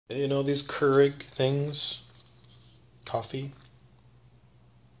You know these Keurig things? Coffee?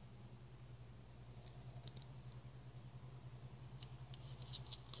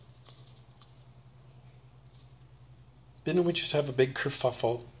 Didn't we just have a big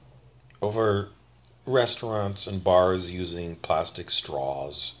kerfuffle over restaurants and bars using plastic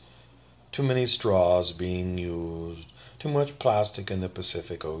straws? Too many straws being used, too much plastic in the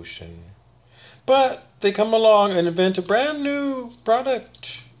Pacific Ocean. But they come along and invent a brand new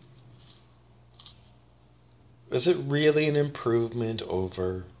product. Is it really an improvement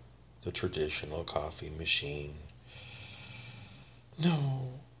over the traditional coffee machine?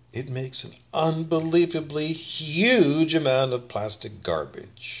 No, it makes an unbelievably huge amount of plastic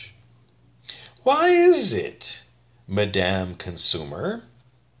garbage. Why is it, Madame Consumer,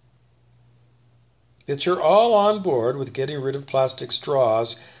 that you're all on board with getting rid of plastic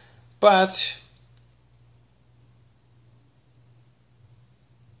straws, but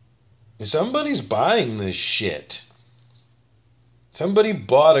somebody's buying this shit? Somebody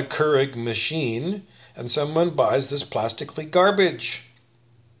bought a Keurig machine and someone buys this plastically garbage.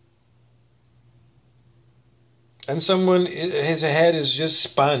 And someone, his head is just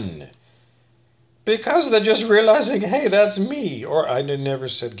spun. Because they're just realizing, hey, that's me. Or I never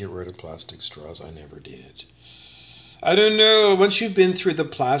said get rid of plastic straws. I never did. I don't know. Once you've been through the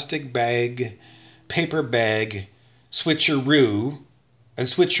plastic bag, paper bag, switcheroo, and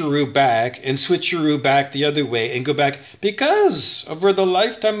switcheroo back, and switcheroo back the other way, and go back, because over the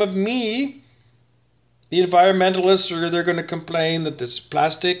lifetime of me, the environmentalists they're going to complain that this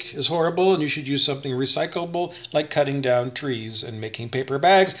plastic is horrible and you should use something recyclable like cutting down trees and making paper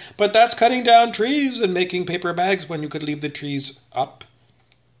bags. But that's cutting down trees and making paper bags when you could leave the trees up.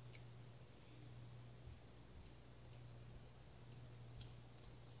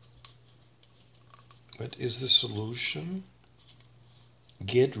 But is the solution?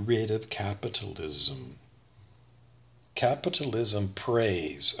 Get rid of capitalism. Capitalism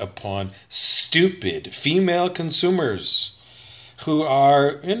preys upon stupid female consumers who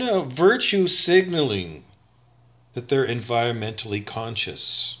are, virtue signaling that they're environmentally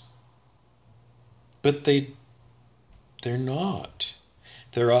conscious. But they're not.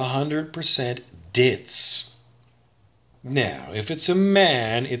 They're 100% dits. Now, if it's a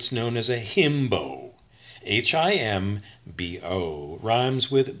man, it's known as a himbo. Himbo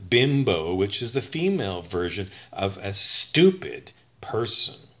rhymes with bimbo, which is the female version of a stupid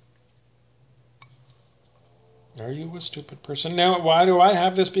person. Are you a stupid person? Now, why do I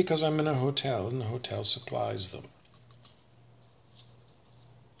have this? Because I'm in a hotel and the hotel supplies them.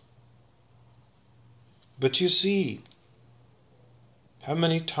 But you see, how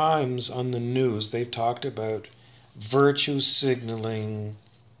many times on the news they've talked about virtue signaling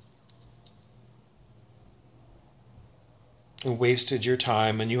and wasted your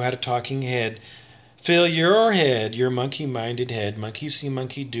time, and you had a talking head. Fill your head, your monkey-minded head, monkey see,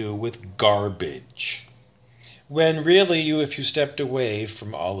 monkey do, with garbage. When really if you stepped away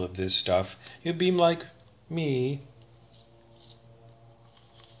from all of this stuff, you'd be like me,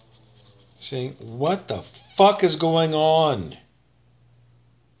 saying, what the fuck is going on?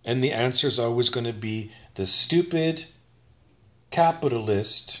 And the answer is always going to be the stupid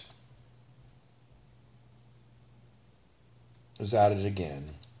capitalist is at it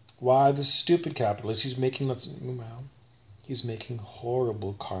again. Why the stupid capitalist? He's making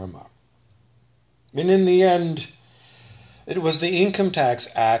horrible karma. And in the end, it was the Income Tax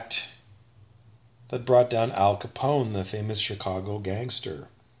Act that brought down Al Capone, the famous Chicago gangster,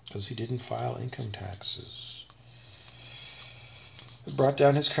 because he didn't file income taxes. It brought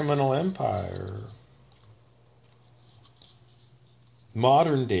down his criminal empire.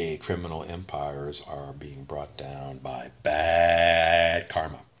 Modern day criminal empires are being brought down by bad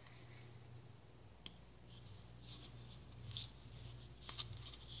karma.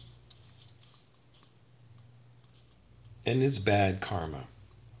 And it's bad karma,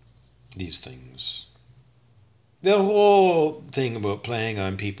 these things. The whole thing about playing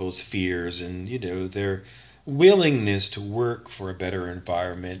on people's fears and, their willingness to work for a better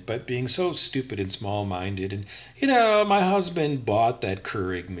environment, but being so stupid and small-minded. And, my husband bought that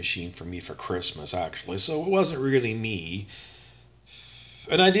Keurig machine for me for Christmas, actually, so it wasn't really me.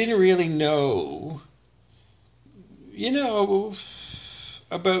 And I didn't really know,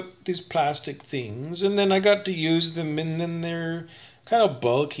 about these plastic things. And then I got to use them, and then they're kind of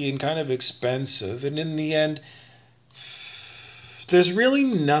bulky and kind of expensive. And in the end, there's really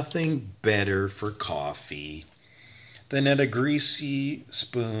nothing better for coffee than at a Greasy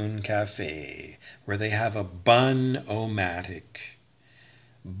Spoon Cafe, where they have a Bun-O-Matic.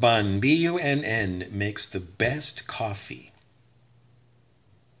 Bun, B-U-N-N, makes the best coffee.